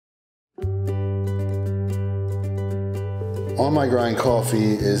On My Grind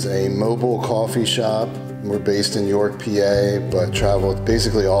Coffee is a mobile coffee shop. We're based in York, PA, but travel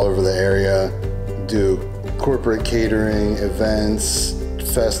basically all over the area. Do corporate catering, events,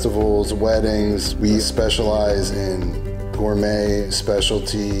 festivals, weddings. We specialize in gourmet,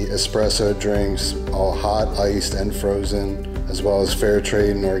 specialty, espresso drinks, all hot, iced, and frozen, as well as fair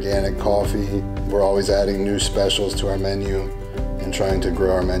trade and organic coffee. We're always adding new specials to our menu and trying to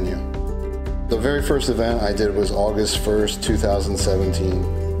grow our menu. The very first event I did was August 1st,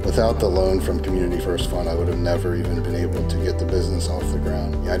 2017. Without the loan from Community First Fund, I would have never even been able to get the business off the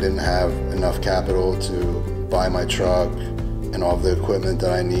ground. I didn't have enough capital to buy my truck and all of the equipment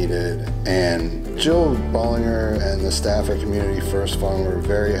that I needed. And Jill Bollinger and the staff at Community First Fund were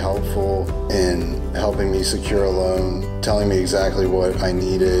very helpful in helping me secure a loan, telling me exactly what I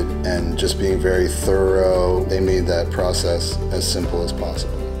needed, and just being very thorough. They made that process as simple as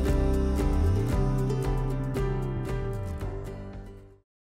possible.